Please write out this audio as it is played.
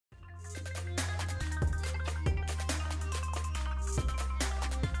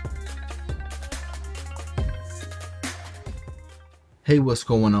Hey, what's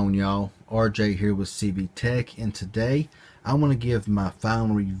going on, y'all? RJ here with CV Tech, and today I want to give my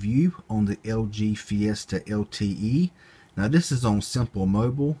final review on the LG Fiesta LTE. Now, this is on Simple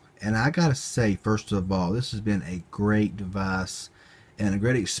Mobile, and I gotta say, first of all, this has been a great device and a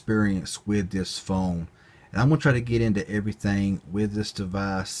great experience with this phone. And I'm gonna try to get into everything with this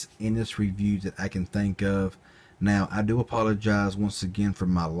device in this review that I can think of. Now, I do apologize once again for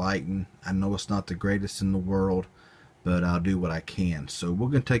my lighting. I know it's not the greatest in the world, but I'll do what I can. So we're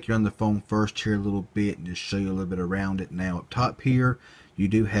going to take you on the phone first here a little bit and just show you a little bit around it. Now up top here, you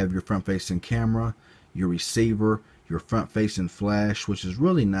do have your front facing camera, your receiver, your front facing flash, which is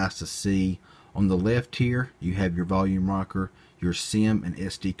really nice to see. On the left here, you have your volume rocker, your SIM and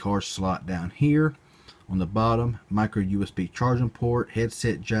SD card slot down here. On the bottom, micro USB charging port,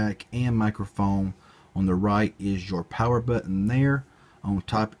 headset jack, and microphone. On the right is your power button there. On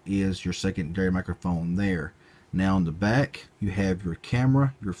top is your secondary microphone there. Now on the back, you have your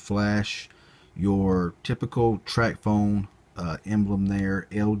camera, your flash, your typical track phone emblem there,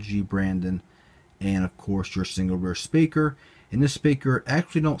 LG branding, and of course your single rear speaker. And this speaker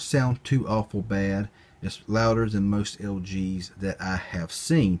actually don't sound too awful bad. It's louder than most LGs that I have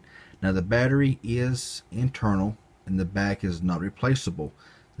seen. Now the battery is internal and the back is not replaceable.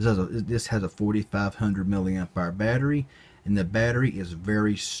 This has a 4500 milliamp hour battery, and the battery is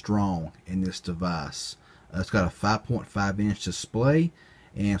very strong in this device. It's got a 5.5 inch display,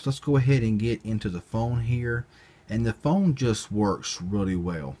 and so let's go ahead and get into the phone here. And the phone just works really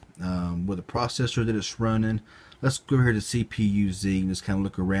well with the processor that it's running. Let's go here to CPU-Z and just kind of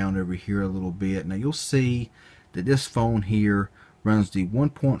look around over here a little bit. Now you'll see that this phone here runs the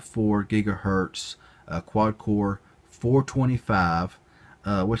 1.4 gigahertz quad-core 425,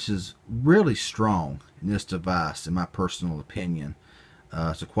 which is really strong in this device, in my personal opinion.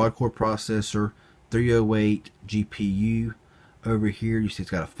 It's a quad-core processor, 308 GPU. Over here you see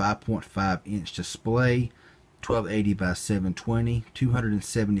it's got a 5.5 inch display, 1280 by 720,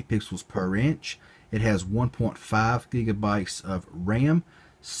 270 pixels per inch. It has 1.5 gigabytes of RAM,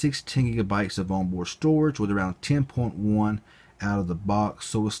 16 gigabytes of onboard storage with around 10.1 out of the box,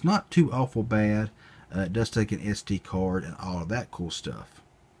 so it's not too awful bad. It does take an SD card and all of that cool stuff.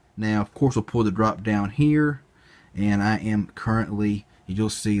 Now of course we'll pull the drop down here, and I am currently, you'll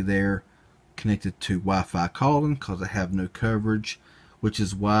see there, connected to Wi-Fi calling because I have no coverage, which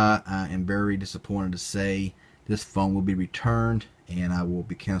is why I am very disappointed to say this phone will be returned and I will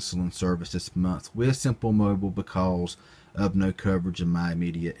be canceling service this month with Simple Mobile because of no coverage in my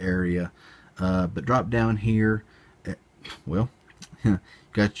immediate area. But drop down here, well,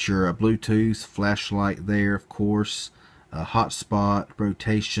 got your Bluetooth, flashlight there, of course, hotspot,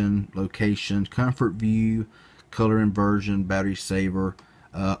 rotation, location, comfort view, color inversion, battery saver,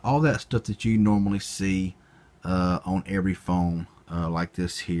 all that stuff that you normally see on every phone like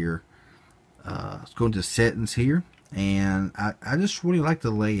this here. Let's go into settings here, and I just really like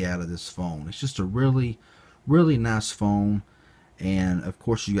the layout of this phone. It's just a really nice phone. And of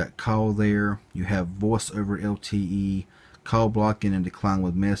course you got call there, you have voice over LTE, call blocking and decline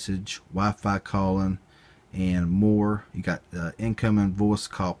with message, Wi-Fi calling, and more. You got incoming voice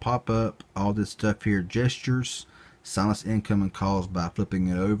call pop-up, all this stuff here, gestures, silence incoming calls by flipping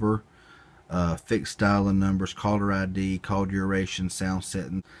it over, fixed dialing numbers, caller ID, call duration, sound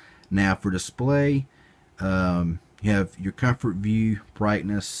setting. Now for display, you have your comfort view,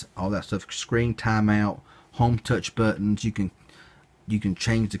 brightness, all that stuff, screen timeout, home touch buttons. You can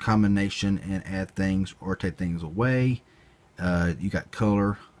change the combination and add things or take things away. You got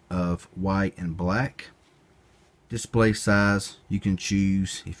color of white and black. Display size, you can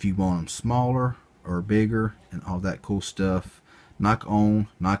choose if you want them smaller or bigger and all that cool stuff. Knock on,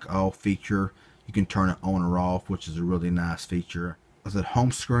 knock off feature, you can turn it on or off, which is a really nice feature. As a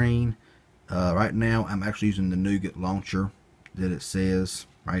home screen, right now I'm actually using the Nougat launcher that it says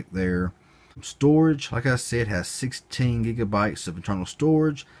right there. Storage, like I said, has 16 gigabytes of internal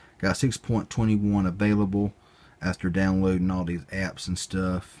storage, got 6.21 available after downloading all these apps and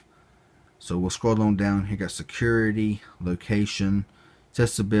stuff. So we'll scroll on down here, got security, location,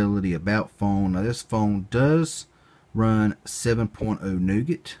 accessibility, about phone. Now this phone does run 7.0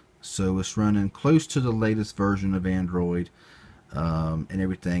 Nougat, so it's running close to the latest version of Android and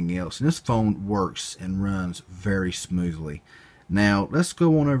everything else. And this phone works and runs very smoothly. Now let's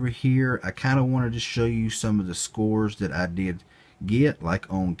go on over here. I kind of wanted to show you some of the scores that I did get, like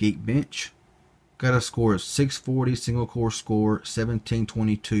on Geekbench. Got a score of 640 single core score,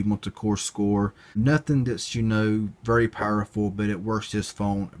 1722 multi-core score. Nothing that's, you know, very powerful, but it works this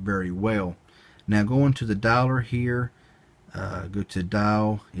phone very well. Now going to the dialer here, Go to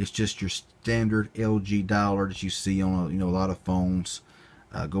dial. It's just your standard LG dialer that you see on a lot of phones.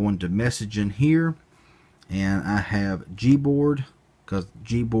 Go into messaging here, and I have Gboard, because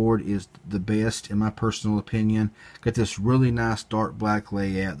Gboard is the best in my personal opinion. Got this really nice dark black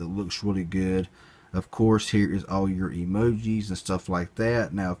layout that looks really good. Of course, here is all your emojis and stuff like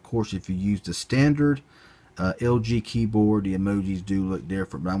that. Now, of course, if you use the standard LG keyboard, the emojis do look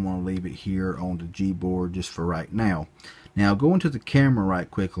different, but I'm going to leave it here on the Gboard just for right now. Now, go into the camera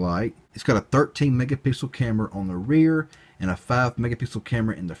right quick like. It's got a 13 megapixel camera on the rear and a 5 megapixel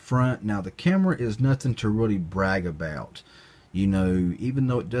camera in the front. Now, the camera is nothing to really brag about. You know, even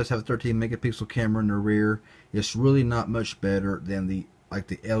though it does have a 13 megapixel camera in the rear, it's really not much better than the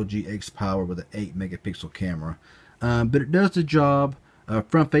LG X Power with an 8 megapixel camera. But it does the job.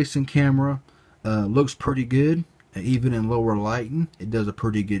 Front facing camera looks pretty good. Even in lower lighting, it does a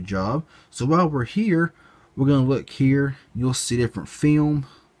pretty good job. So while we're here, we're going to look here. You'll see different film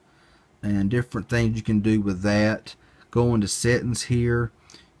and different things you can do with that. Go into settings here.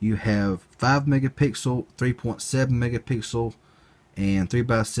 You have 5 megapixel, 3.7 megapixel, and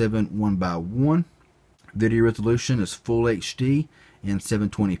 3x7, 1x1. Video resolution is full HD and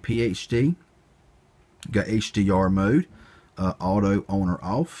 720p HD. You got HDR mode, auto on or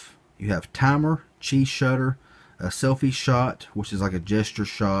off. You have timer, cheese shutter, a selfie shot, which is like a gesture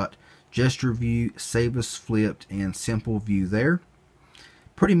shot, gesture view, save as flipped, and simple view there.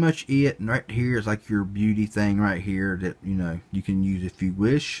 Pretty much it. And right here is like your beauty thing right here that you can use if you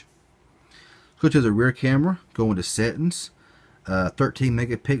wish. Go to the rear camera, go into settings, 13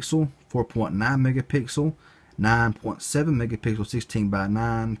 megapixel, 4.9 megapixel, 9.7 megapixel, 16 by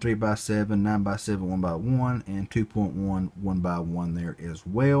 9, 3 by 7, 9 by 7, 1 by 1, and 2.1 1 by 1 there as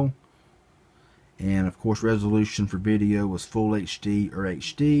well. And of course, resolution for video was full HD or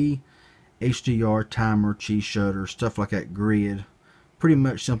HD, HDR, timer, cheese shutter, stuff like that, grid. Pretty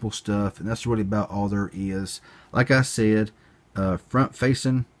much simple stuff, and that's really about all there is. Like I said, front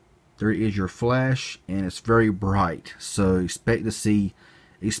facing, there is your flash, and it's very bright. So expect to see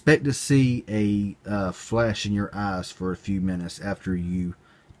a flash in your eyes for a few minutes after you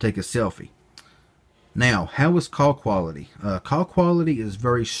take a selfie. Now, how is call quality? Call quality is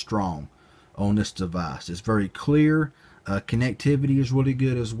very strong on this device. It's very clear. Connectivity is really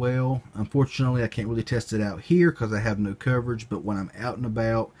good as well. Unfortunately, I can't really test it out here because I have no coverage, but when I'm out and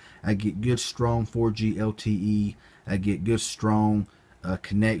about, I get good strong 4G LTE. I get good strong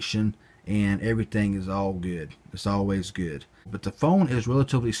connection, and everything is all good. It's always good. But the phone is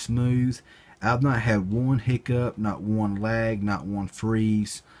relatively smooth. I've not had one hiccup, not one lag, not one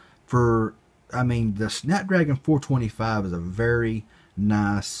freeze. The Snapdragon 425 is a very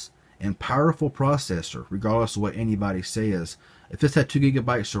nice and powerful processor, regardless of what anybody says. If it's had 2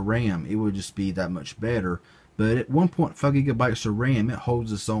 gigabytes of RAM, it would just be that much better. But at 1.5 gigabytes of RAM, it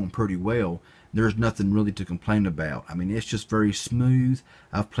holds its own pretty well. There's nothing really to complain about. I mean, it's just very smooth.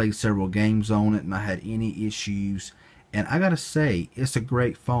 I've played several games on it and not had any issues. And I gotta say, it's a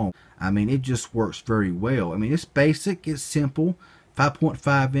great phone. I mean, it just works very well. I mean, it's basic, it's simple.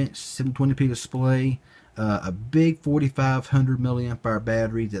 5.5 inch 720p display. A big 4500 milliamp hour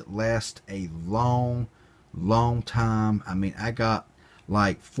battery that lasts a long time. I mean, I got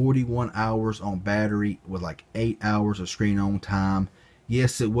like 41 hours on battery with like 8 hours of screen on time.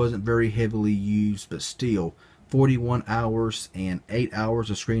 Yes, it wasn't very heavily used, but still 41 hours and 8 hours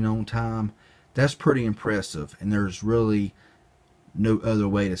of screen on time, that's pretty impressive. And there's really no other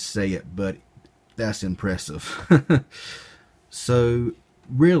way to say it, but that's impressive. So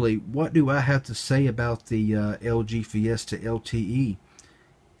really, what do I have to say about the LG Fiesta LTE?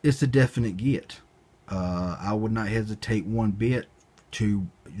 It's a definite get. I would not hesitate one bit to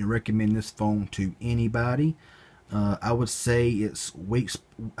recommend this phone to anybody. I would say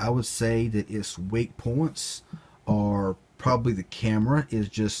that its weak points are probably the camera is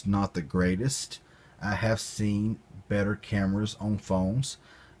just not the greatest. I have seen better cameras on phones.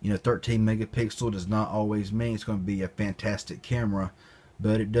 13 megapixel does not always mean it's going to be a fantastic camera,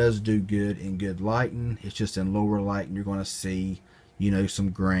 but it does do good in good lighting. It's just in lower lighting you're going to see, some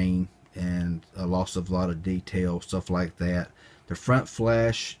grain and a loss of a lot of detail, stuff like that. The front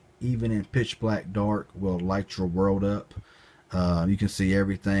flash, even in pitch black dark, will light your world up. You can see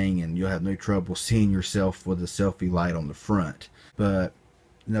everything, and you'll have no trouble seeing yourself with a selfie light on the front. But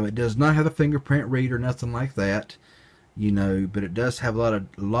it does not have a fingerprint reader, nothing like that. But it does have a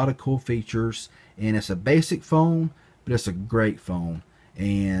lot of cool features, and it's a basic phone, but it's a great phone.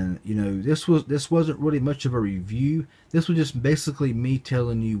 And this wasn't really much of a review. This was just basically me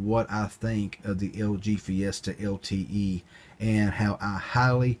telling you what I think of the LG Fiesta LTE and how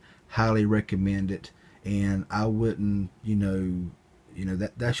I highly recommend it. and I wouldn't,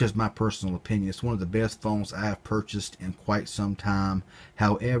 that's just my personal opinion. It's one of the best phones I have purchased in quite some time.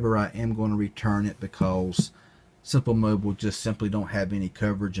 However, I am going to return it because Simple Mobile just simply don't have any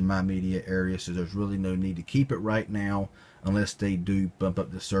coverage in my media area, so there's really no need to keep it right now unless they do bump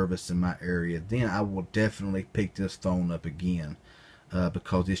up the service in my area. Then I will definitely pick this phone up again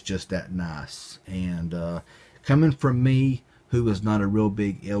because it's just that nice. And coming from me, who is not a real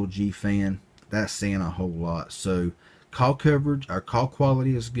big LG fan, that's saying a whole lot. So call coverage, our call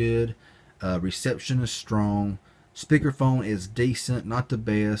quality is good, reception is strong, speakerphone is decent, not the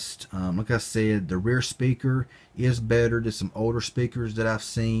best. Like I said, the rear speaker is better than some older speakers that I've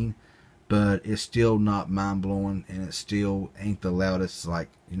seen, but it's still not mind-blowing, and it still ain't the loudest like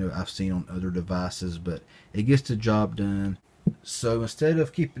I've seen on other devices, but it gets the job done. So instead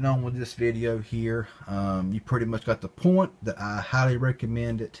of keeping on with this video here, you pretty much got the point that I highly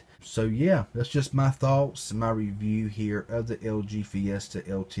recommend it. So yeah, that's just my thoughts and my review here of the LG Fiesta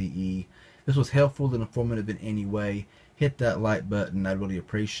LTE. If this was helpful and informative in any way, hit that like button. I'd really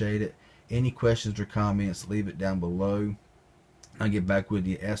appreciate it. Any questions or comments, leave it down below. I'll get back with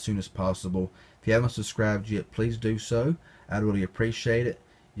you as soon as possible. If you haven't subscribed yet, please do so. I'd really appreciate it.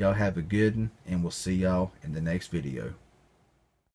 Y'all have a good one, and we'll see y'all in the next video.